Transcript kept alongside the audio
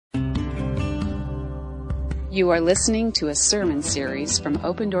You are listening to a sermon series from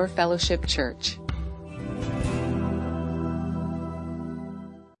Open Door Fellowship Church.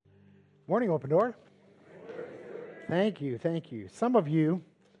 Morning, Open Door. Thank you. Some of you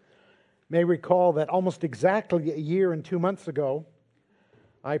may recall that almost exactly a year and 2 months ago,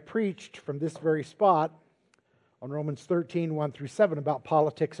 I preached from this very spot on Romans 13, 1 through 7 about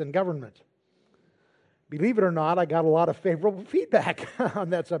politics and government. Believe it or not, I got a lot of favorable feedback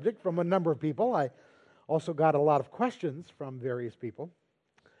on that subject from a number of people. I also got a lot of questions from various people.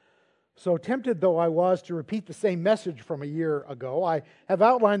 So tempted though I was to repeat the same message from a year ago, I have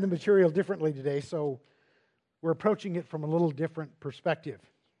outlined the material differently today, so we're approaching it from a little different perspective.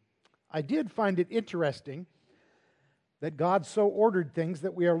 I did find it interesting that God so ordered things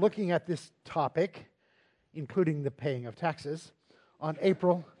that we are looking at this topic, including the paying of taxes, on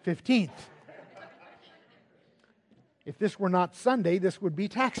April 15th. If this were not Sunday, this would be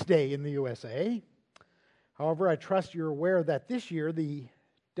tax day in the USA. However, I trust you're aware that this year the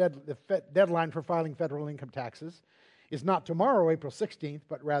deadline for filing federal income taxes is not tomorrow, April 16th,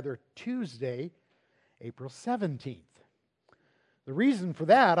 but rather Tuesday, April 17th. The reason for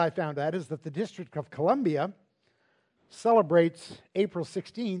that, I found out, is that the District of Columbia celebrates April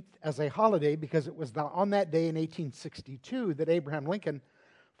 16th as a holiday because it was on that day in 1862 that Abraham Lincoln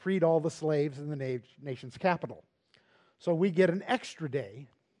freed all the slaves in the nation's capital. So we get an extra day,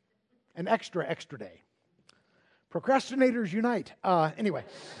 an extra day. Procrastinators unite. Anyway,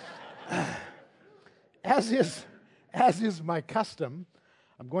 as is my custom,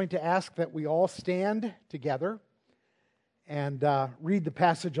 I'm going to ask that we all stand together and read the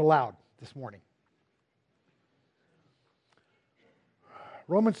passage aloud this morning.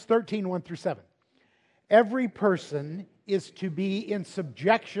 Romans 13, 1 through 7. Every person is to be in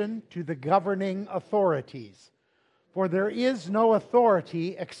subjection to the governing authorities, for there is no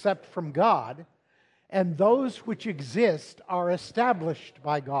authority except from God, and those which exist are established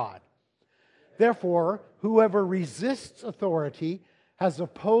by God. Therefore, whoever resists authority has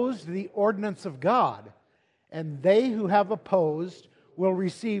opposed the ordinance of God, and they who have opposed will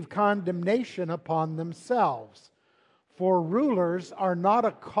receive condemnation upon themselves. For rulers are not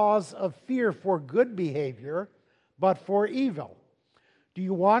a cause of fear for good behavior, but for evil. Do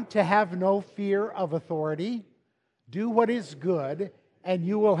you want to have no fear of authority? Do what is good, and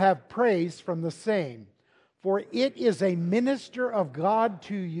you will have praise from the same. For it is a minister of God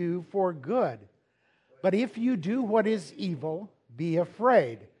to you for good. But if you do what is evil, be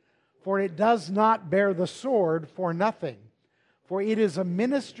afraid, for it does not bear the sword for nothing. For it is a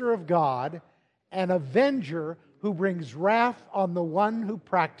minister of God, an avenger who brings wrath on the one who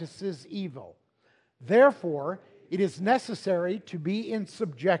practices evil. Therefore, it is necessary to be in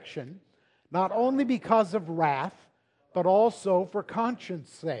subjection, not only because of wrath, but also for conscience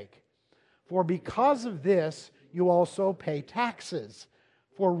sake. For because of this, you also pay taxes.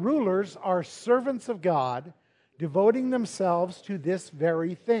 For rulers are servants of God, devoting themselves to this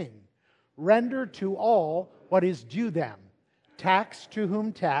very thing. Render to all what is due them. Tax to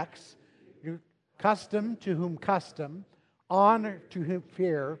whom tax, custom to whom custom, honor to whom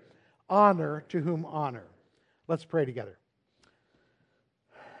fear, honor to whom honor. Let's pray together.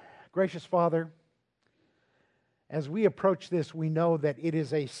 Gracious Father, as we approach this, we know that it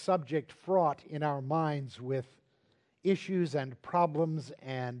is a subject fraught in our minds with issues and problems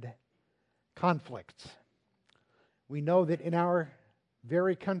and conflicts. We know that in our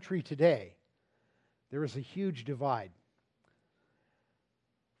very country today, there is a huge divide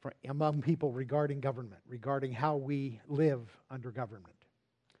among people regarding government, regarding how we live under government.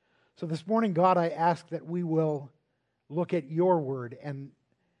 So this morning, God, I ask that we will look at your word and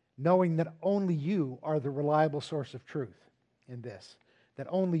knowing that only you are the reliable source of truth in this, that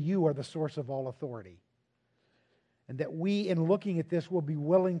only you are the source of all authority, and that we, in looking at this, will be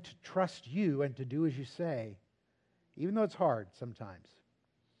willing to trust you and to do as you say, even though it's hard sometimes.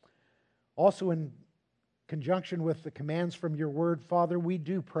 Also, in conjunction with the commands from your word, Father, we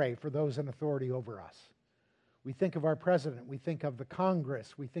do pray for those in authority over us. We think of our president, we think of the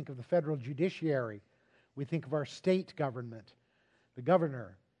Congress, we think of the federal judiciary, we think of our state government, the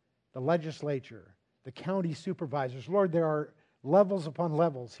governor, the legislature, the county supervisors. Lord, there are levels upon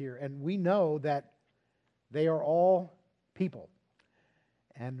levels here, and we know that they are all people.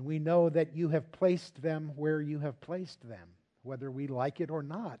 And we know that you have placed them where you have placed them, whether we like it or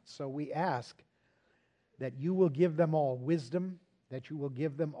not. So we ask that you will give them all wisdom, that you will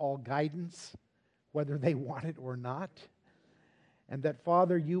give them all guidance, whether they want it or not. And that,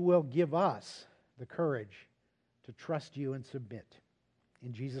 Father, you will give us the courage to trust you and submit.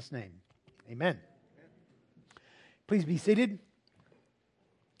 In Jesus' name, amen. Please be seated.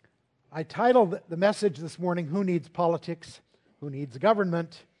 I titled the message this morning, Who Needs Politics? Who Needs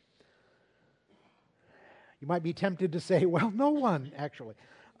Government? You might be tempted to say, well, no one, actually.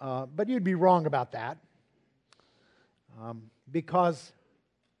 But you'd be wrong about that. Because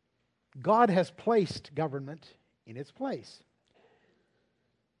God has placed government in its place.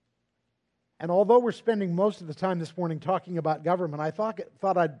 And although we're spending most of the time this morning talking about government, I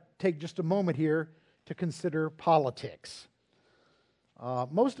thought I'd take just a moment here to consider politics.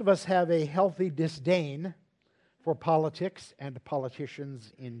 Most of us have a healthy disdain for politics and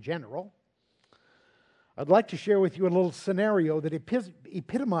politicians in general. I'd like to share with you a little scenario that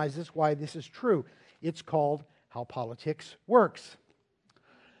epitomizes why this is true. It's called How Politics Works.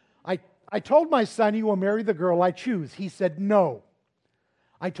 I told my son, "You will marry the girl I choose." He said, "No."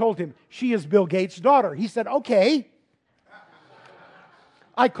 I told him, "She is Bill Gates' daughter." He said, "Okay."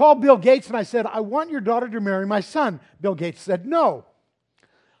 I called Bill Gates and I said, "I want your daughter to marry my son." Bill Gates said, "No."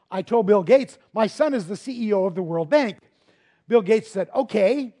 I told Bill Gates, "My son is the CEO of the World Bank." Bill Gates said,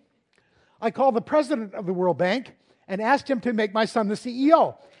 "Okay." I called the president of the World Bank and asked him to make my son the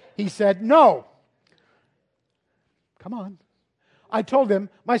CEO. He said, "No." Come on. I told him,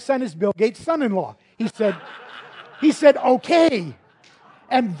 "My son is Bill Gates' son-in-law." He said, "Okay."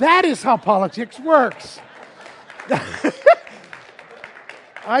 And that is how politics works.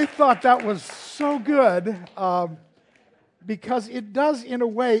 I thought that was so good because it does, in a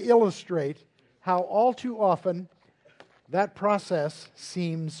way, illustrate how all too often that process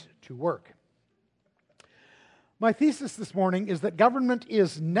seems to work. My thesis this morning is that government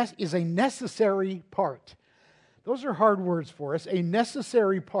is a necessary part. Those are hard words for us. A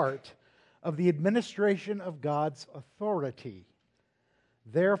necessary part of the administration of God's authority.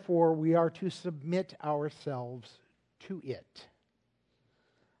 Therefore, we are to submit ourselves to it.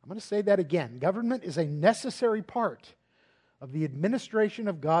 I'm going to say that again. Government is a necessary part of the administration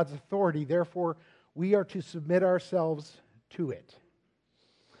of God's authority. Therefore, we are to submit ourselves to it.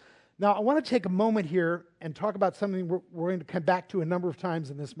 Now, I want to take a moment here and talk about something we're going to come back to a number of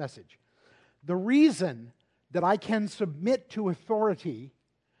times in this message. The reason that I can submit to authority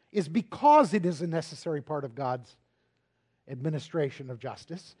is because it is a necessary part of God's administration of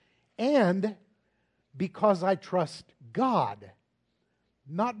justice, and because I trust God,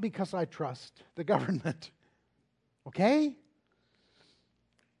 not because I trust the government. Okay?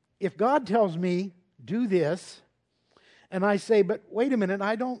 If God tells me, "Do this," and I say, "But wait a minute,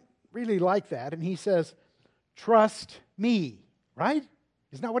 I don't really like that," and He says, "Trust me," right?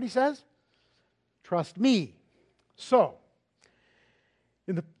 Isn't that what He says? Trust me. So,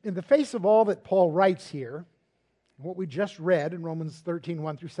 in the face of all that Paul writes here, what we just read in Romans 13,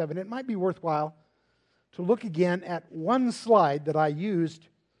 1 through 7, it might be worthwhile to look again at one slide that I used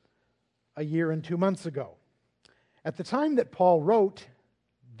a year and 2 months ago. At the time that Paul wrote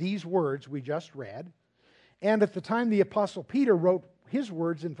these words we just read, and at the time the Apostle Peter wrote his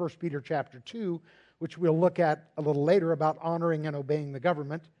words in 1 Peter chapter 2, which we'll look at a little later about honoring and obeying the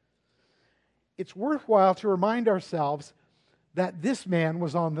government, it's worthwhile to remind ourselves that this man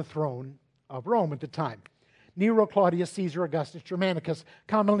was on the throne of Rome at the time. Nero Claudius Caesar Augustus Germanicus,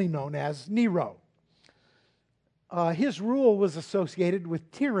 commonly known as Nero. His rule was associated with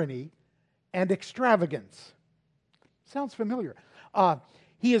tyranny and extravagance. Sounds familiar.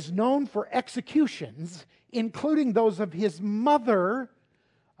 He is known for executions, including those of his mother,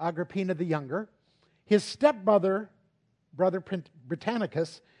 Agrippina the Younger, his stepbrother, Brother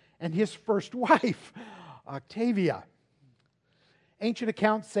Britannicus, and his first wife, Octavia. Ancient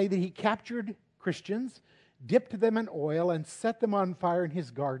accounts say that he captured Christians, dipped them in oil, and set them on fire in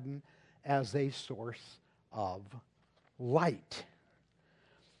his garden as a source of light.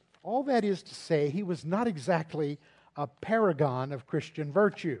 All that is to say, he was not exactly a paragon of Christian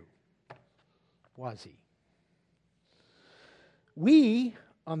virtue, was he? We,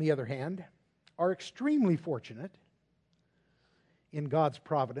 on the other hand, are extremely fortunate in God's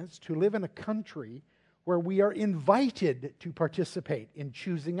providence to live in a country where we are invited to participate in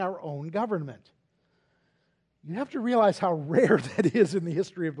choosing our own government. You have to realize how rare that is in the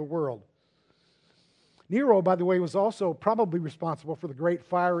history of the world. Nero, by the way, was also probably responsible for the great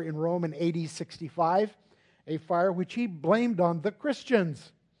fire in Rome in AD 65, a fire which he blamed on the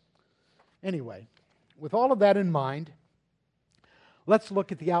Christians. Anyway, with all of that in mind, let's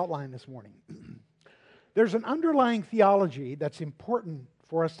look at the outline this morning. There's an underlying theology that's important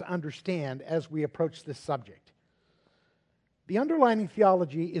for us to understand as we approach this subject. The underlying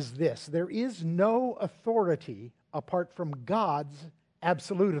theology is this: there is no authority apart from God's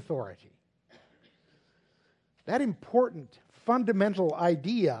absolute authority. That important, fundamental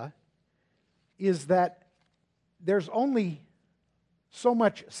idea is that there's only so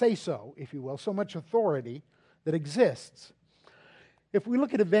much say-so, if you will, so much authority that exists. If we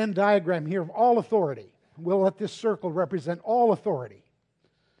look at a Venn diagram here of all authority, we'll let this circle represent all authority.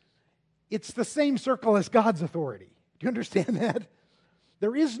 It's the same circle as God's authority. Do you understand that?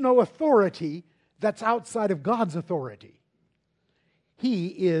 There is no authority that's outside of God's authority. He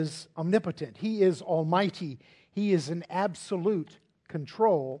is omnipotent. He is almighty. He is in absolute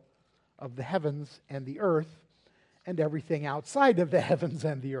control of the heavens and the earth and everything outside of the heavens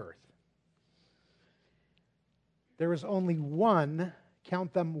and the earth. There is only one,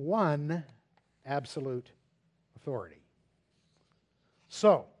 count them, one absolute authority.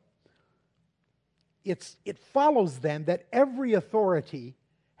 So, it follows then that every authority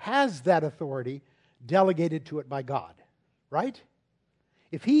has that authority delegated to it by God, right?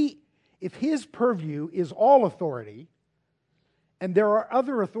 If his purview is all authority, and there are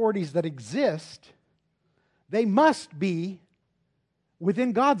other authorities that exist, they must be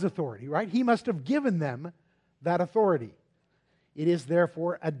within God's authority, right? He must have given them that authority. It is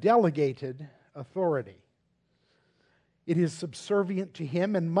therefore a delegated authority. It is subservient to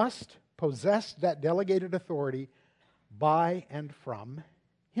him and must possess that delegated authority by and from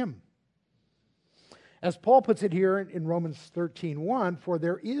him. As Paul puts it here in Romans 13:1, for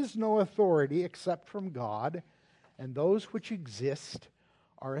there is no authority except from God, and those which exist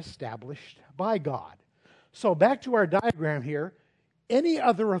are established by God. So back to our diagram here, any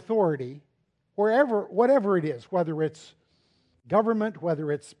other authority, whatever it is, whether it's government,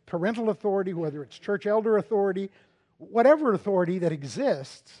 whether it's parental authority, whether it's church elder authority, whatever authority that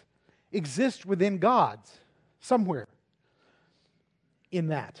exists within God's somewhere in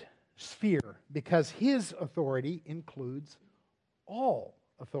that sphere, because his authority includes all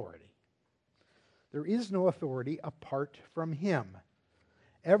authority. There is no authority apart from him.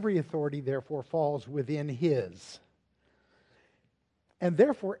 Every authority, therefore, falls within his. And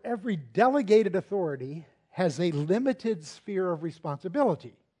therefore, every delegated authority has a limited sphere of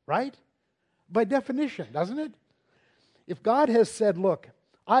responsibility, right? By definition, doesn't it? If God has said, look,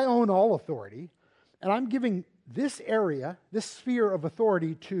 I own all authority, and I'm giving this area, this sphere of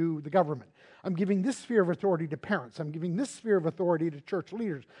authority to the government. I'm giving this sphere of authority to parents. I'm giving this sphere of authority to church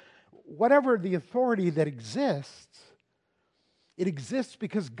leaders. Whatever the authority that exists, it exists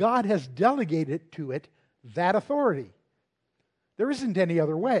because God has delegated to it that authority. There isn't any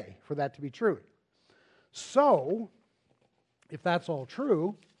other way for that to be true. So, if that's all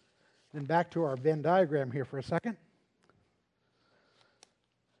true, then back to our Venn diagram here for a second.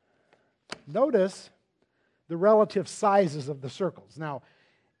 Notice the relative sizes of the circles. Now,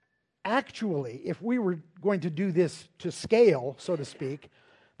 actually, if we were going to do this to scale, so to speak,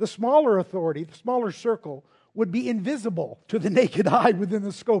 the smaller authority, the smaller circle, would be invisible to the naked eye within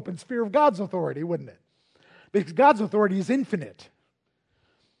the scope and sphere of God's authority, wouldn't it? Because God's authority is infinite,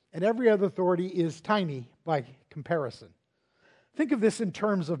 and every other authority is tiny by comparison. Think of this in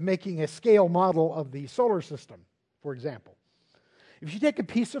terms of making a scale model of the solar system, for example. If you take a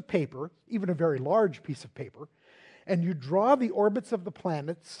piece of paper, even a very large piece of paper, and you draw the orbits of the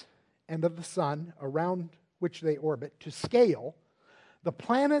planets and of the sun around which they orbit to scale, the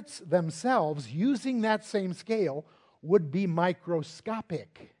planets themselves, using that same scale, would be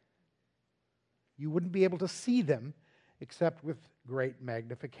microscopic. You wouldn't be able to see them except with great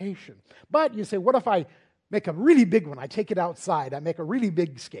magnification. But you say, what if I make a really big one? I take it outside. I make a really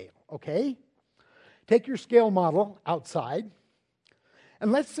big scale. Okay? Take your scale model outside.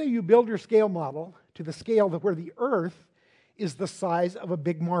 And let's say you build your scale model to the scale where the earth is the size of a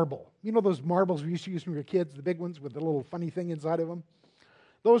big marble. You know those marbles we used to use when we were kids, the big ones with the little funny thing inside of them?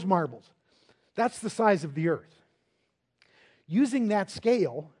 Those marbles. That's the size of the earth. Using that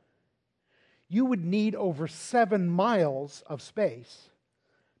scale, you would need over 7 miles of space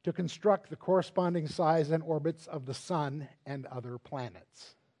to construct the corresponding size and orbits of the sun and other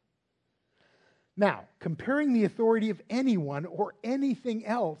planets. Now, comparing the authority of anyone or anything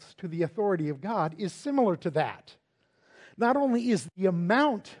else to the authority of God is similar to that. Not only is the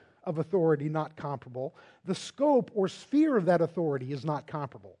amount of authority not comparable, the scope or sphere of that authority is not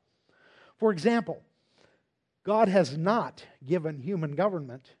comparable. For example, God has not given human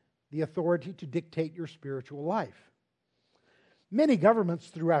government the authority to dictate your spiritual life. Many governments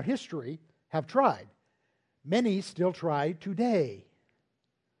throughout history have tried. Many still try today.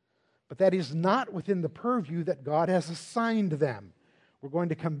 But that is not within the purview that God has assigned them. We're going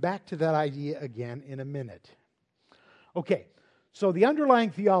to come back to that idea again in a minute. Okay, so the underlying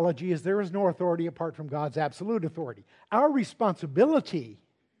theology is there is no authority apart from God's absolute authority. Our responsibility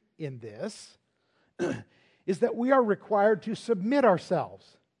in this is that we are required to submit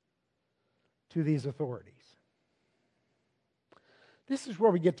ourselves to these authorities. this is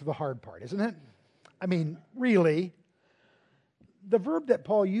where we get to the hard part, isn't it? I mean, really, the verb that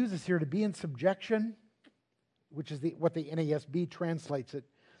Paul uses here, to be in subjection, which is what the NASB translates it,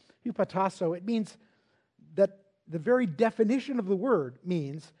 hupatasso, it means that the very definition of the word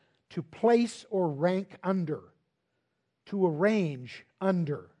means to place or rank under, to arrange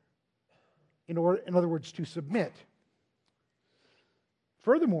under, in other words, to submit.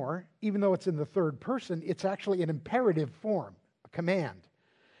 Furthermore, even though it's in the third person, it's actually an imperative form, a command.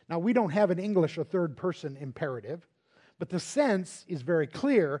 Now, we don't have in English a third person imperative, but the sense is very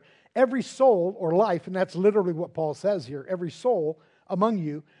clear. Every soul or life, and that's literally what Paul says here, every soul among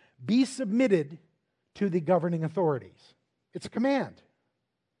you, be submitted to the governing authorities. It's a command.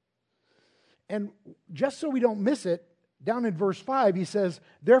 And just so we don't miss it, down in verse 5, he says,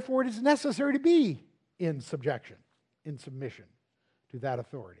 therefore it is necessary to be in subjection, in submission to that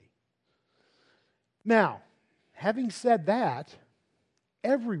authority. Now, having said that,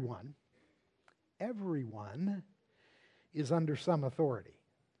 everyone is under some authority.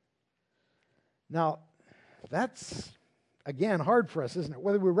 Now, that's, again, hard for us, isn't it?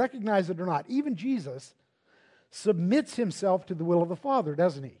 Whether we recognize it or not. Even Jesus submits himself to the will of the Father,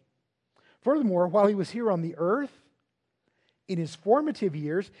 doesn't he? Furthermore, while he was here on the earth, in his formative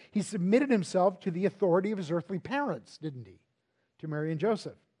years, he submitted himself to the authority of his earthly parents, didn't he? To Mary and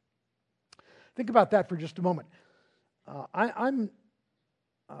Joseph. Think about that for just a moment. I'm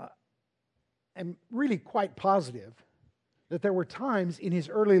really quite positive that there were times in his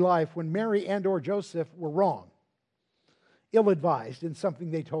early life when Mary and or Joseph were wrong, ill-advised in something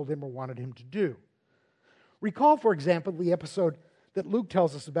they told him or wanted him to do. Recall, for example, the episode that Luke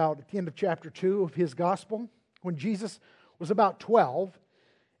tells us about at the end of chapter 2 of his gospel, when Jesus was about 12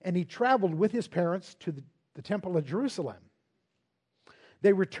 and he traveled with his parents to the temple of Jerusalem.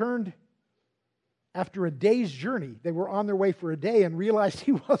 They returned after a day's journey. They were on their way for a day and realized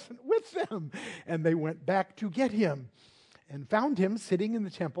he wasn't with them. And they went back to get him and found him sitting in the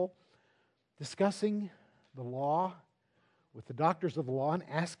temple discussing the law with the doctors of the law and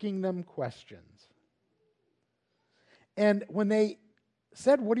asking them questions. And when they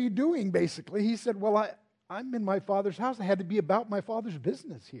said, what are you doing, basically? He said, well, I'm in my Father's house. I had to be about my Father's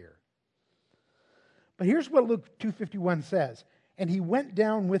business here. But here's what Luke 2:51 says. And he went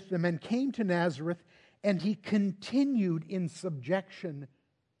down with them and came to Nazareth, and he continued in subjection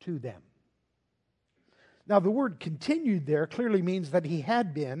to them. Now, the word continued there clearly means that he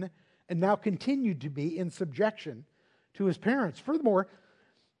had been and now continued to be in subjection to his parents. Furthermore,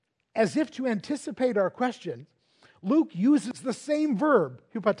 as if to anticipate our question, Luke uses the same verb,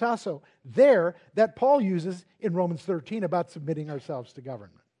 hupatasso, there that Paul uses in Romans 13 about submitting ourselves to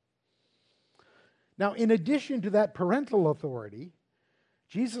government. Now, in addition to that parental authority,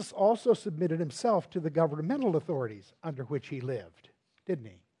 Jesus also submitted himself to the governmental authorities under which he lived, didn't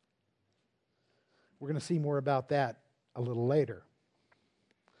he? We're going to see more about that a little later.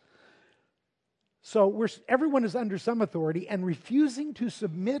 So everyone is under some authority, and refusing to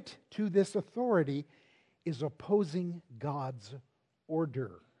submit to this authority is opposing God's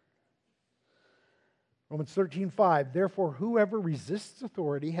order. Romans 13:5, therefore whoever resists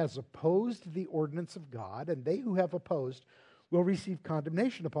authority has opposed the ordinance of God, and they who have opposed will receive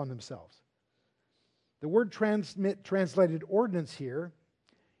condemnation upon themselves. The word translated ordinance here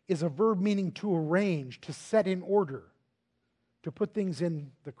is a verb meaning to arrange, to set in order, to put things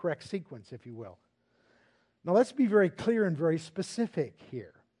in the correct sequence, if you will. Now let's be very clear and very specific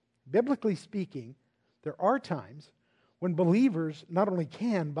here. Biblically speaking, there are times when believers not only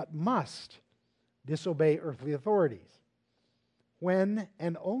can, but must disobey earthly authorities. When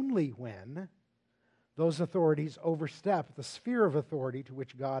and only when those authorities overstep the sphere of authority to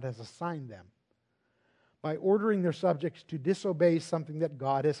which God has assigned them, by ordering their subjects to disobey something that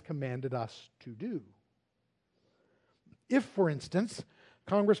God has commanded us to do. If, for instance,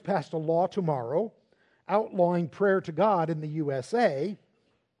 Congress passed a law tomorrow outlawing prayer to God in the USA,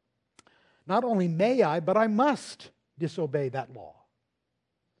 not only may I, but I must disobey that law.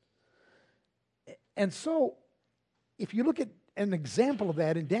 And so, if you look at an example of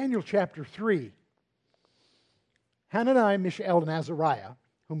that in Daniel chapter 3, Hananiah, Mishael, and Azariah,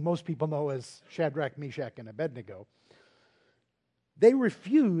 whom most people know as Shadrach, Meshach, and Abednego, they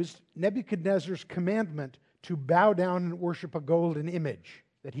refused Nebuchadnezzar's commandment to bow down and worship a golden image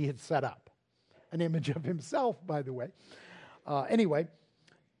that he had set up. An image of himself, by the way. Anyway,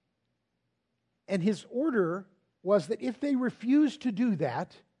 and his order was that if they refused to do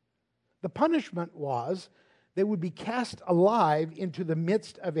that, the punishment was they would be cast alive into the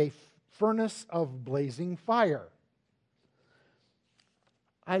midst of a furnace of blazing fire.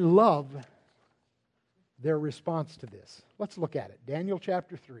 I love their response to this. Let's look at it. Daniel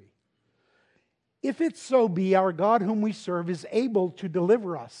chapter 3. If it so be, our God whom we serve is able to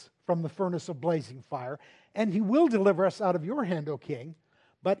deliver us from the furnace of blazing fire, and he will deliver us out of your hand, O king.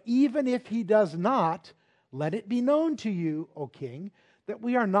 But even if he does not, let it be known to you, O king, that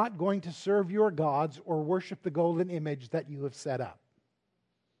we are not going to serve your gods or worship the golden image that you have set up.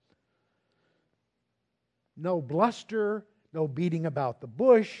 No bluster, no beating about the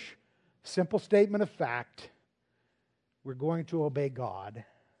bush, simple statement of fact. We're going to obey God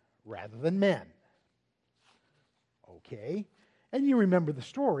rather than men. Okay. And you remember the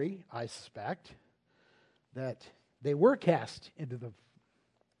story, I suspect, that they were cast into the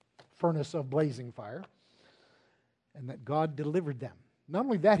furnace of blazing fire and that God delivered them. Not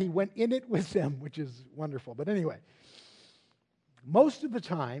only that, he went in it with them, which is wonderful. But anyway, most of the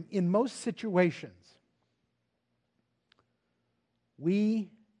time, in most situations, we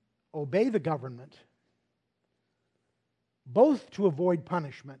obey the government both to avoid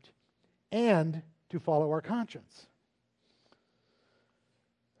punishment and to follow our conscience.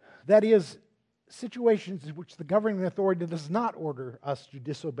 That is, situations in which the governing authority does not order us to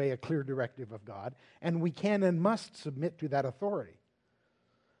disobey a clear directive of God, and we can and must submit to that authority.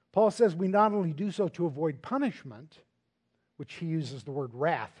 Paul says we not only do so to avoid punishment, which he uses the word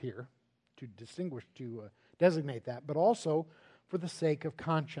wrath here to designate that, but also for the sake of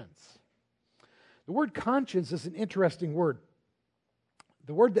conscience. The word conscience is an interesting word.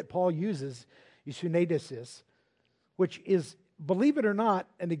 The word that Paul uses is hunedesis, which is, believe it or not,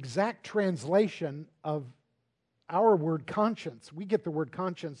 an exact translation of our word conscience. We get the word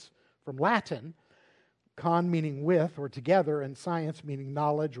conscience from Latin, con meaning with or together, and science meaning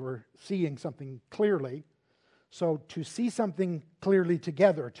knowledge or seeing something clearly. So to see something clearly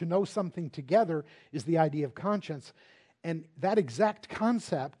together, to know something together, is the idea of conscience. And that exact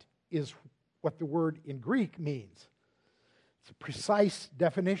concept is what the word in Greek means. It's a precise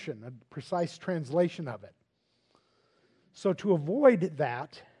definition, a precise translation of it. So to avoid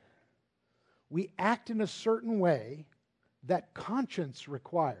that, we act in a certain way that conscience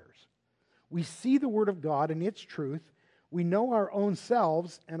requires. We see the Word of God and its truth. We know our own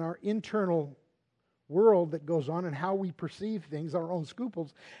selves and our internal world that goes on and how we perceive things, our own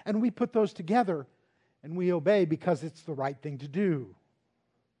scruples, and we put those together and we obey because it's the right thing to do.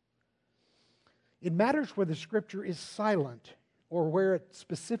 In matters where the Scripture is silent or where it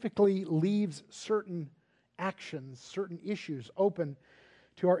specifically leaves certain actions, certain issues open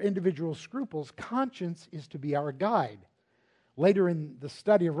to our individual scruples, conscience is to be our guide. Later in the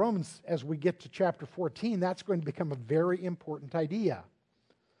study of Romans, as we get to chapter 14, that's going to become a very important idea.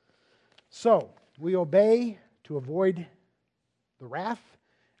 So, we obey to avoid the wrath,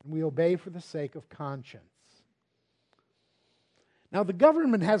 and we obey for the sake of conscience. Now, the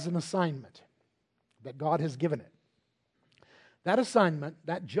government has an assignment that God has given it. That assignment,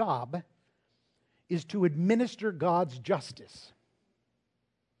 that job, is to administer God's justice.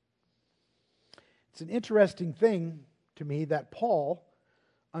 It's an interesting thing to me that Paul,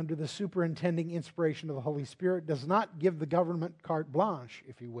 under the superintending inspiration of the Holy Spirit, does not give the government carte blanche,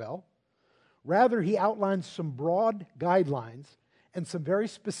 if you will. Rather, he outlines some broad guidelines and some very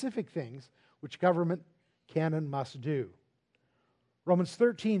specific things which government can and must do. Romans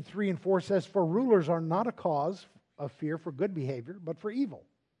 13, 3 and 4 says, "For rulers are not a cause of fear for good behavior, but for evil.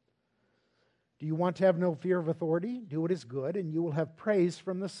 Do you want to have no fear of authority? Do what is good, and you will have praise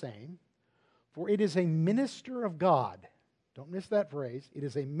from the same. For it is a minister of God." Don't miss that phrase. It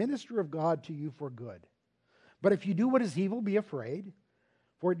is a minister of God to you for good. "But if you do what is evil, be afraid,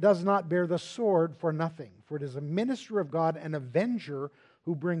 for it does not bear the sword for nothing. For it is a minister of God, an avenger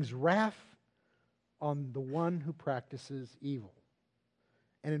who brings wrath on the one who practices evil."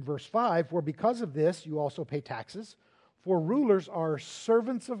 And in verse 5, "For because of this you also pay taxes, for rulers are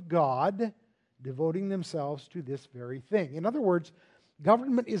servants of God, devoting themselves to this very thing." In other words,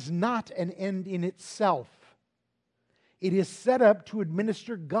 government is not an end in itself. It is set up to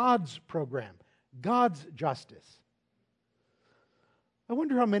administer God's program, God's justice. I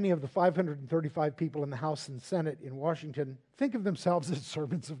wonder how many of the 535 people in the House and Senate in Washington think of themselves as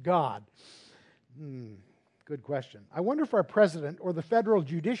servants of God. Good question. I wonder if our president or the federal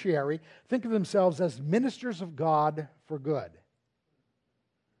judiciary think of themselves as ministers of God for good.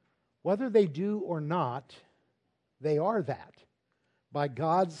 Whether they do or not, they are that by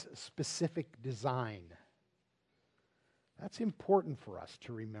God's specific design. That's important for us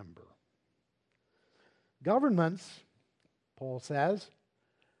to remember. Governments, Paul says,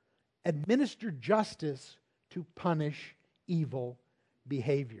 administer justice to punish evil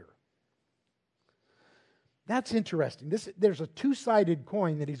behavior. That's interesting. There's a two-sided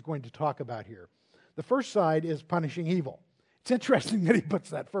coin that he's going to talk about here. The first side is punishing evil. It's interesting that he puts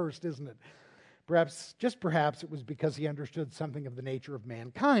that first, isn't it? Perhaps it was because he understood something of the nature of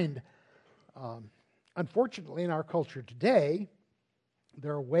mankind. Unfortunately, in our culture today,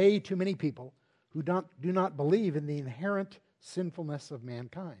 there are way too many people who do not believe in the inherent sinfulness of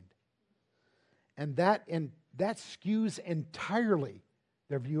mankind. And that skews entirely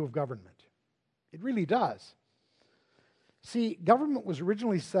their view of government. It really does. See, government was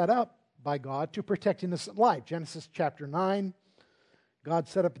originally set up by God to protect innocent life. Genesis chapter 9, God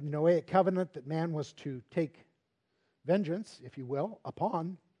set up the Noahic covenant that man was to take vengeance, if you will,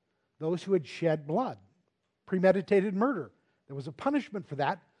 upon those who had shed blood, premeditated murder. There was a punishment for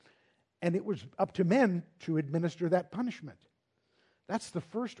that, and it was up to men to administer that punishment. That's the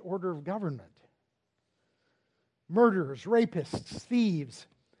first order of government. Murderers, rapists, thieves.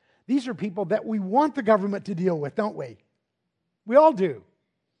 These are people that we want the government to deal with, don't we? We all do.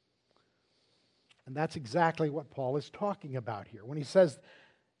 And that's exactly what Paul is talking about here when he says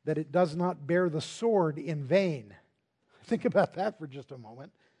that it does not bear the sword in vain. Think about that for just a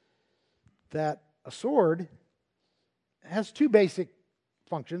moment. That a sword has two basic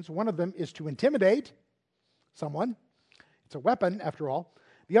functions. One of them is to intimidate someone. It's a weapon, after all.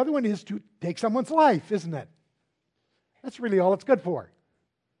 The other one is to take someone's life, isn't it? That's really all it's good for.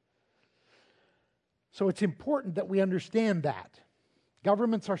 So it's important that we understand that.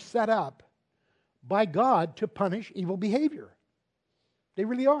 Governments are set up by God to punish evil behavior. They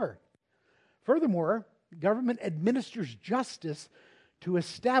really are. Furthermore, government administers justice to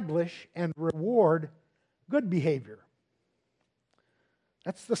establish and reward good behavior.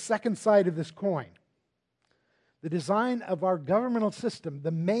 That's the second side of this coin. The design of our governmental system,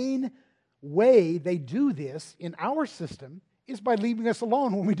 the main way they do this in our system is by leaving us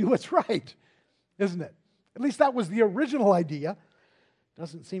alone when we do what's right, isn't it? At least that was the original idea.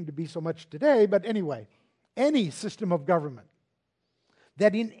 Doesn't seem to be so much today, but anyway, any system of government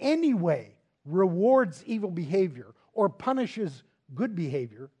that in any way rewards evil behavior or punishes good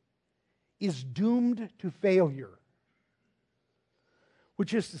behavior is doomed to failure.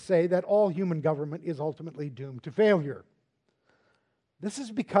 Which is to say that all human government is ultimately doomed to failure. This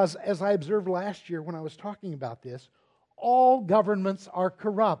is because, as I observed last year when I was talking about this, all governments are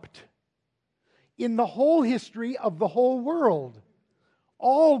corrupt. In the whole history of the whole world,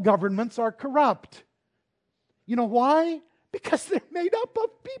 all governments are corrupt. You know why? Because they're made up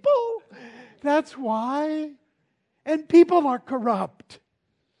of people. That's why. And people are corrupt.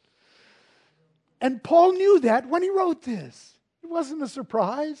 And Paul knew that when he wrote this. It wasn't a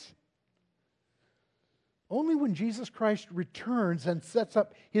surprise. Only when Jesus Christ returns and sets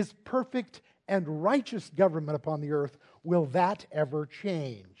up his perfect and righteous government upon the earth will that ever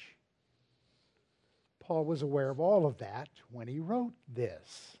change. Paul was aware of all of that when he wrote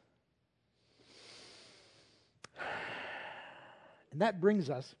this. And that brings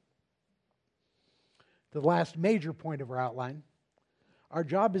us to the last major point of our outline. Our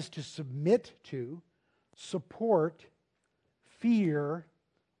job is to submit to, support, fear,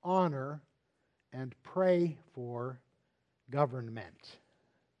 honor, and pray for government.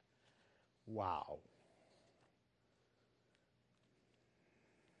 Wow.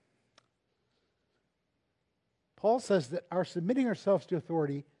 Paul says that our submitting ourselves to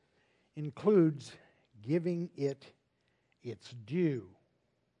authority includes giving it its due.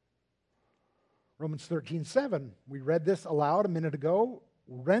 Romans 13:7, we read this aloud a minute ago.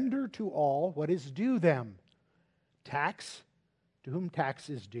 Render to all what is due them. Tax, to whom tax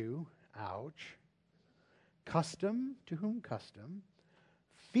is due. Ouch. Custom, to whom custom.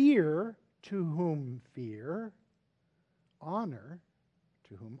 Fear, to whom fear. Honor,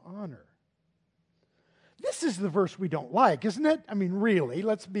 to whom honor. This is the verse we don't like, isn't it? I mean, really,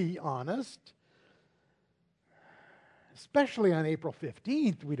 let's be honest. Especially on April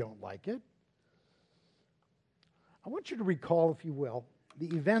 15th, we don't like it. I want you to recall, if you will,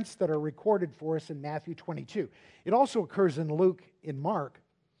 the events that are recorded for us in Matthew 22. It also occurs in Luke, in Mark.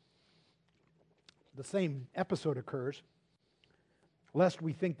 The same episode occurs, lest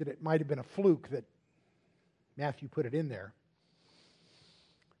we think that it might have been a fluke that Matthew put it in there.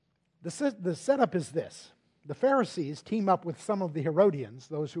 The setup is this. The Pharisees team up with some of the Herodians,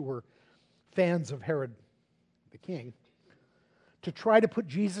 those who were fans of Herod the king, to try to put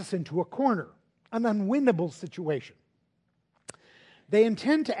Jesus into a corner, an unwinnable situation. They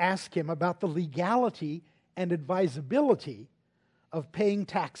intend to ask him about the legality and advisability of paying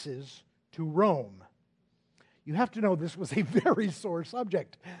taxes to Rome. You have to know this was a very sore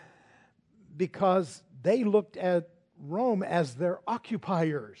subject because they looked at Rome as their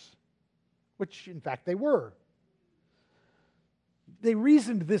occupiers, which in fact they were. They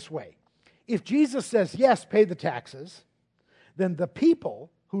reasoned this way. If Jesus says, yes, pay the taxes, then the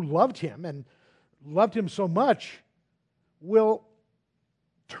people who loved him and loved him so much will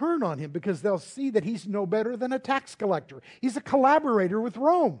turn on him because they'll see that he's no better than a tax collector. He's a collaborator with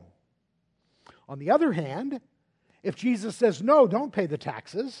Rome. On the other hand, if Jesus says, no, don't pay the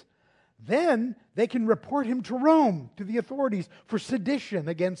taxes, then they can report him to Rome, to the authorities, for sedition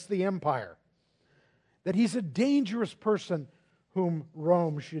against the empire. That he's a dangerous person whom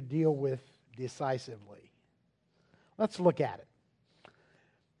Rome should deal with decisively. Let's look at it.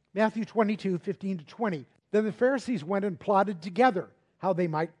 Matthew 22, 15 to 20. Then the Pharisees went and plotted together how they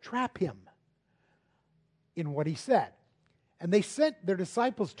might trap him in what he said. And they sent their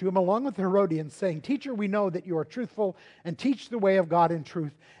disciples to him along with the Herodians, saying, Teacher, we know that you are truthful and teach the way of God in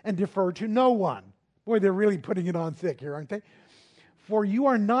truth and defer to no one. Boy, they're really putting it on thick here, aren't they? For you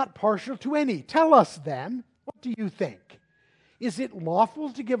are not partial to any. Tell us then, what do you think? Is it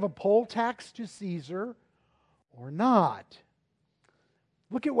lawful to give a poll tax to Caesar or not?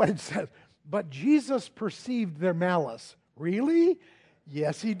 Look at what it says. But Jesus perceived their malice. Really?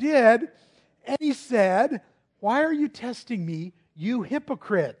 Yes, he did. And he said, why are you testing me, you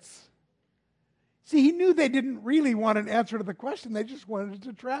hypocrites? See, he knew they didn't really want an answer to the question. They just wanted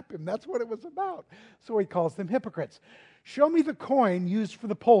to trap him. That's what it was about. So he calls them hypocrites. Show me the coin used for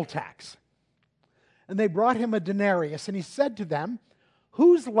the poll tax. And they brought him a denarius, and he said to them,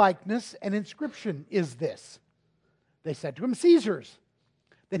 whose likeness and inscription is this? They said to him, Caesar's.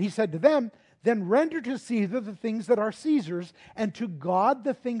 Then he said to them, then render to Caesar the things that are Caesar's, and to God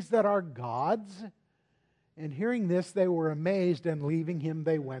the things that are God's. And hearing this, they were amazed, and leaving him,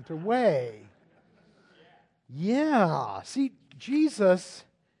 they went away. Yeah, see, Jesus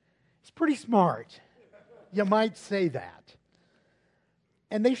is pretty smart. You might say that.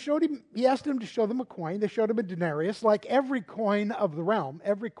 And they showed him, he asked them to show them a coin. They showed him a denarius. Like every coin of the realm,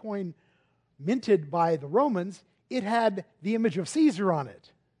 every coin minted by the Romans, it had the image of Caesar on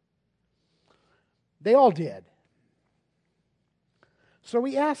it. They all did. So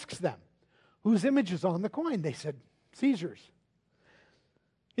he asks them, whose image is on the coin? They said, Caesar's.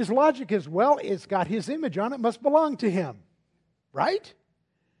 His logic is, well, it's got his image on it, must belong to him. Right?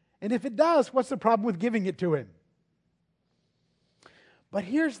 And if it does, what's the problem with giving it to him? But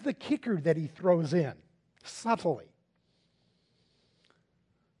here's the kicker that he throws in, subtly.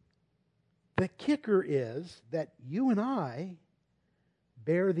 The kicker is that you and I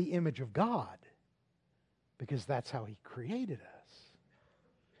bear the image of God because that's how he created us.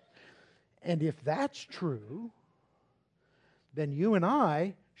 And if that's true, then you and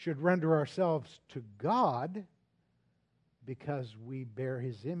I should render ourselves to God because we bear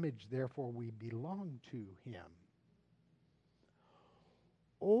his image, therefore we belong to him.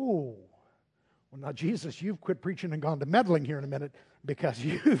 Oh, well now Jesus, you've quit preaching and gone to meddling here in a minute because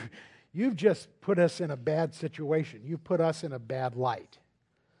you've just put us in a bad situation. You've put us in a bad light.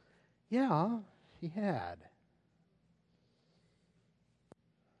 Yeah, he had.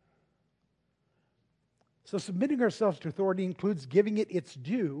 So submitting ourselves to authority includes giving it its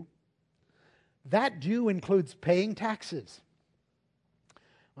due. That due includes paying taxes.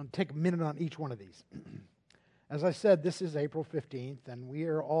 I'm going to take a minute on each one of these. As I said, this is April 15th, and we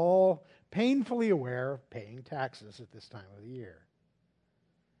are all painfully aware of paying taxes at this time of the year.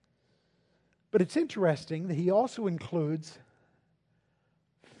 But it's interesting that he also includes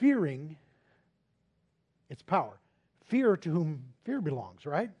fearing its power. Fear to whom fear belongs,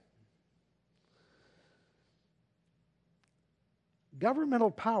 right?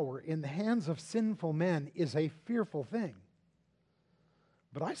 Governmental power in the hands of sinful men is a fearful thing.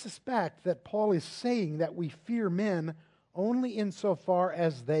 But I suspect that Paul is saying that we fear men only insofar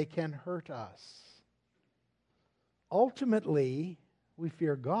as they can hurt us. Ultimately, we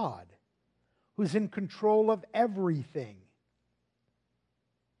fear God, who's in control of everything.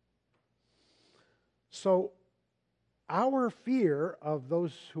 So, our fear of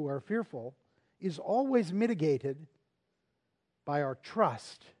those who are fearful is always mitigated by our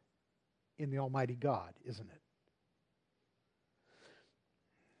trust in the Almighty God, isn't it?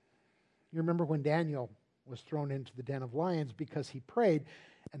 You remember when Daniel was thrown into the den of lions because he prayed,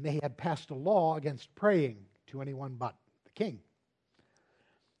 and they had passed a law against praying to anyone but the king.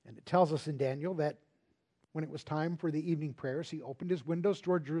 And it tells us in Daniel that when it was time for the evening prayers, he opened his windows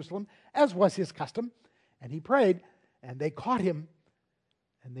toward Jerusalem, as was his custom, and he prayed, and they caught him,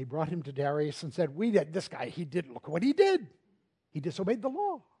 and they brought him to Darius and said, this guy, look what he did. He disobeyed the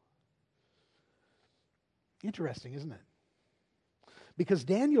law. Interesting, isn't it? Because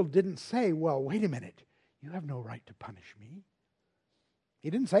Daniel didn't say, well, wait a minute, you have no right to punish me. He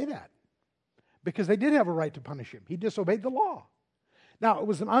didn't say that. Because they did have a right to punish him. He disobeyed the law. Now, it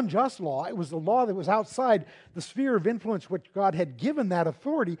was an unjust law. It was a law that was outside the sphere of influence which God had given that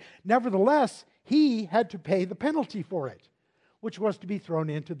authority. Nevertheless, he had to pay the penalty for it, which was to be thrown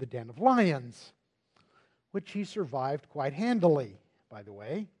into the den of lions, which he survived quite handily, by the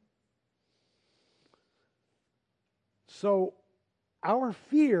way. So, our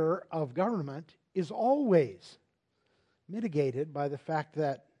fear of government is always mitigated by the fact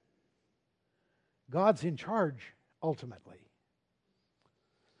that God's in charge ultimately.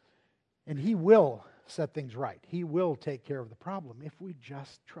 And he will set things right. He will take care of the problem if we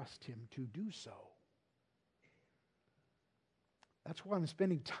just trust him to do so. That's why I'm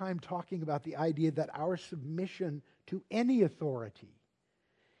spending time talking about the idea that our submission to any authority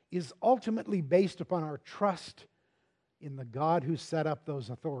is ultimately based upon our trust in the God who set up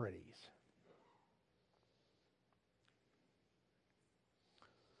those authorities.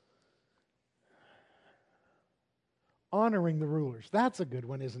 Honoring the rulers. That's a good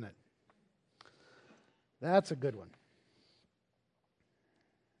one, isn't it? That's a good one.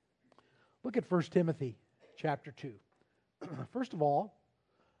 Look at 1 Timothy chapter 2. First of all,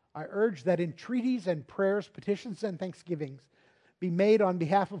 I urge that entreaties and prayers, petitions and thanksgivings be made on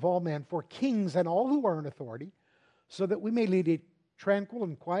behalf of all men, for kings and all who are in authority, so that we may lead a tranquil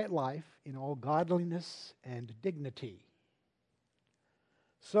and quiet life in all godliness and dignity.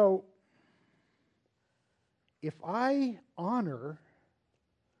 So, if I honor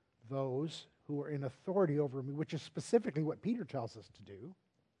those who are in authority over me, which is specifically what Peter tells us to do.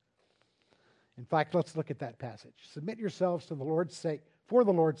 In fact, let's look at that passage. Submit yourselves to the Lord's sake, for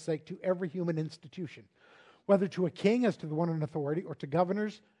the Lord's sake, to every human institution, whether to a king as to the one in authority, or to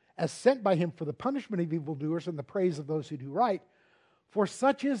governors as sent by him for the punishment of evildoers and the praise of those who do right. For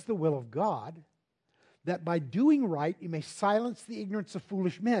such is the will of God, that by doing right you may silence the ignorance of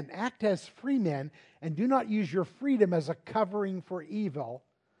foolish men. Act as free men, and do not use your freedom as a covering for evil,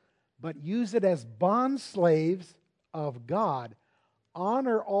 but use it as bondslaves of God.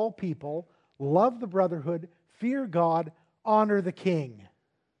 Honor all people, love the brotherhood, fear God, honor the king.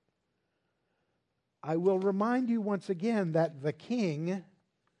 I will remind you once again that the king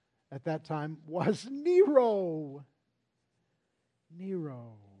at that time was Nero.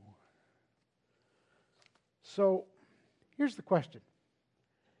 Nero. So, here's the question.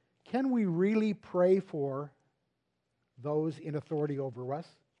 Can we really pray for those in authority over us,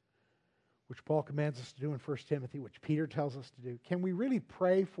 which Paul commands us to do in 1 Timothy, which Peter tells us to do? Can we really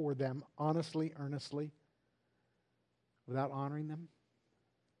pray for them honestly, earnestly, without honoring them?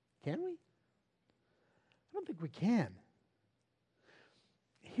 Can we? I don't think we can.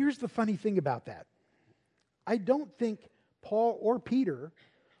 Here's the funny thing about that. I don't think Paul or Peter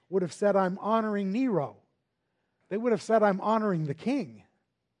would have said, I'm honoring Nero. They would have said, I'm honoring the king.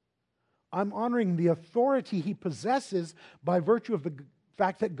 I'm honoring the authority he possesses by virtue of the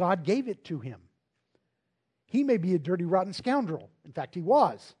fact that God gave it to him. He may be a dirty, rotten scoundrel. In fact, he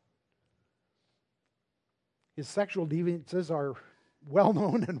was. His sexual deviances are well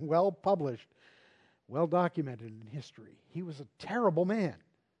known and well published, well documented in history. He was a terrible man.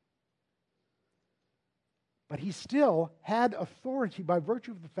 But he still had authority by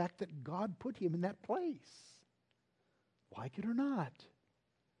virtue of the fact that God put him in that place. Like it or not.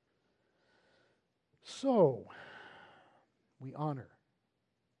 So, we honor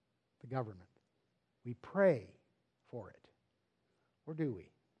the government. We pray for it. Or do we?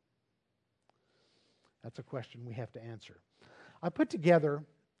 That's a question we have to answer. I put together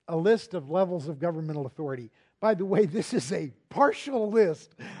a list of levels of governmental authority. By the way, this is a partial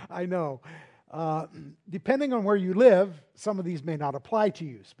list, I know. Depending on where you live, some of these may not apply to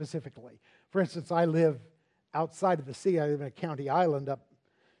you specifically. For instance, I live outside of the city. I live in a county island up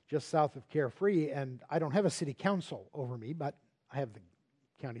just south of Carefree, and I don't have a city council over me, but I have the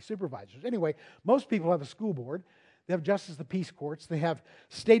county supervisors. Anyway, most people have a school board. They have justice of the peace courts. They have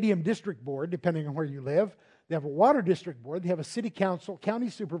stadium district board, depending on where you live. They have a water district board. They have a city council, county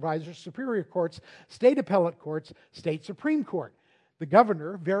supervisors, superior courts, state appellate courts, state supreme court. The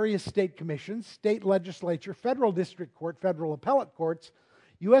governor, various state commissions, state legislature, federal district court, federal appellate courts,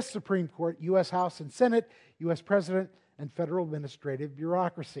 U.S. Supreme Court, U.S. House and Senate, U.S. President, and federal administrative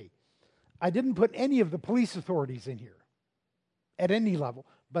bureaucracy. I didn't put any of the police authorities in here at any level,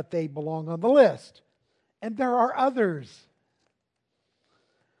 but they belong on the list. And there are others.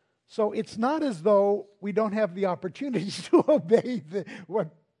 So it's not as though we don't have the opportunity to obey what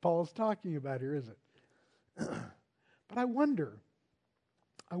Paul's talking about here, is it? But I wonder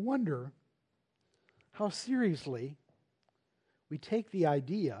how seriously we take the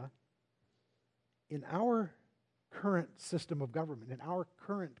idea in our current system of government, in our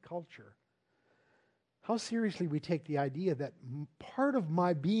current culture, how seriously we take the idea that part of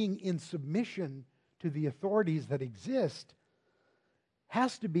my being in submission to the authorities that exist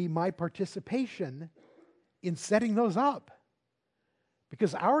has to be my participation in setting those up.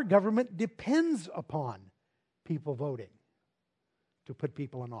 Because our government depends upon people voting to put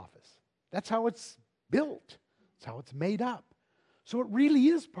people in office. That's how it's built. That's how it's made up. So it really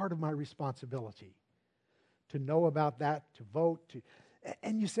is part of my responsibility to know about that, to vote.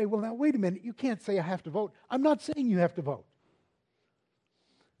 And you say, well, now, wait a minute. You can't say I have to vote. I'm not saying you have to vote.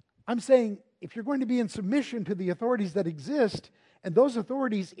 I'm saying if you're going to be in submission to the authorities that exist, and those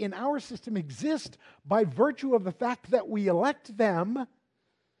authorities in our system exist by virtue of the fact that we elect them,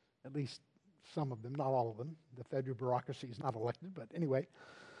 at least some of them, not all of them. The federal bureaucracy is not elected, but anyway.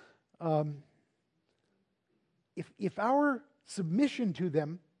 If our submission to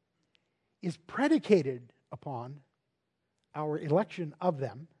them is predicated upon our election of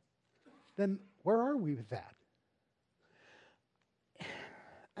them, then where are we with that?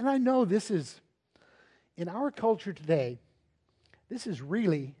 And I know this is, in our culture today, this is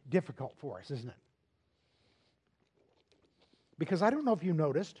really difficult for us, isn't it? Because I don't know if you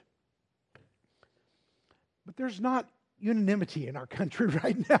noticed, but there's not unanimity in our country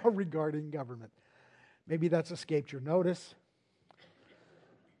right now regarding government. Maybe that's escaped your notice.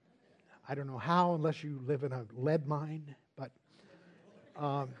 I don't know how, unless you live in a lead mine, but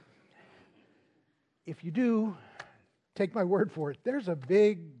if you do, take my word for it, there's a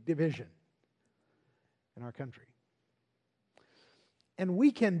big division in our country. And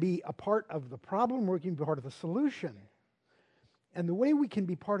we can be a part of the problem, we can be part of the solution. And the way we can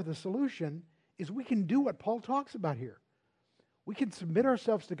be part of the solution is we can do what Paul talks about here. We can submit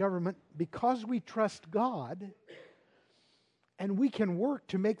ourselves to government because we trust God, and we can work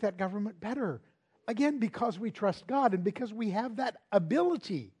to make that government better. Again, because we trust God and because we have that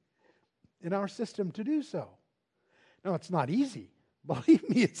ability in our system to do so. Now, it's not easy. Believe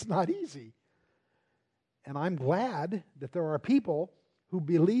me, it's not easy. And I'm glad that there are people who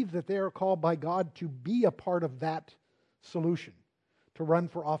believe that they are called by God to be a part of that solution, to run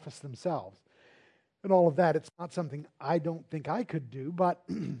for office themselves. And all of that, it's not something I don't think I could do, but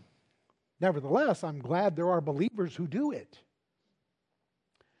nevertheless, I'm glad there are believers who do it.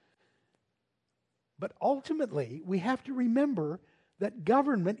 But ultimately, we have to remember that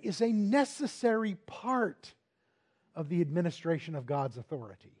government is a necessary part of the administration of God's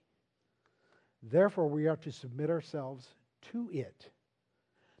authority. Therefore, we are to submit ourselves to it.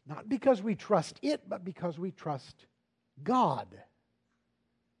 Not because we trust it, but because we trust God. Do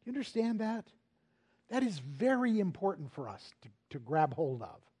you understand that? That is very important for us to grab hold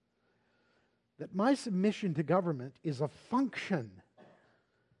of. That my submission to government is a function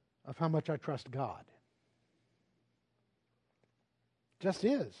of how much I trust God. Just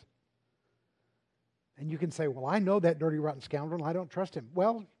is. And you can say, well, I know that dirty, rotten scoundrel, and I don't trust him.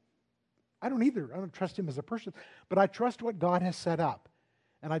 Well, I don't either. I don't trust him as a person. But I trust what God has set up.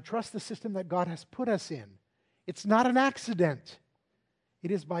 And I trust the system that God has put us in. It's not an accident. It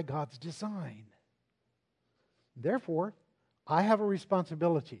is by God's design. Therefore, I have a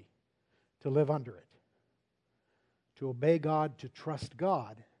responsibility to live under it, to obey God, to trust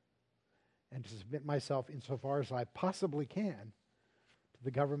God, and to submit myself insofar as I possibly can to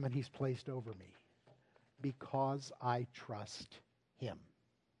the government He's placed over me, because I trust Him.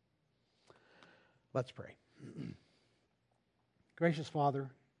 Let's pray. Gracious Father,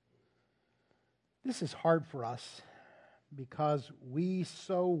 this is hard for us because we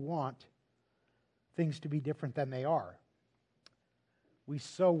so want things to be different than they are. We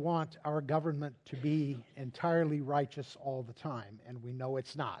so want our government to be entirely righteous all the time, and we know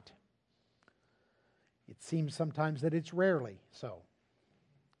it's not. It seems sometimes that it's rarely so.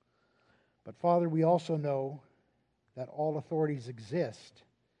 But Father, we also know that all authorities exist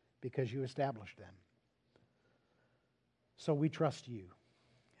because you established them. So we trust you.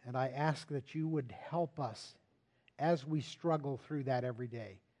 And I ask that you would help us as we struggle through that every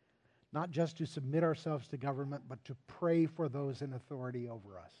day. Not just to submit ourselves to government, but to pray for those in authority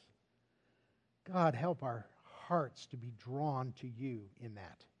over us. God, help our hearts to be drawn to you in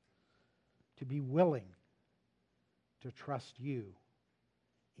that. To be willing to trust you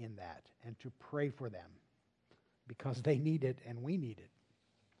in that and to pray for them because they need it and we need it.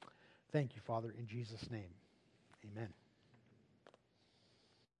 Thank you, Father, in Jesus' name. Amen.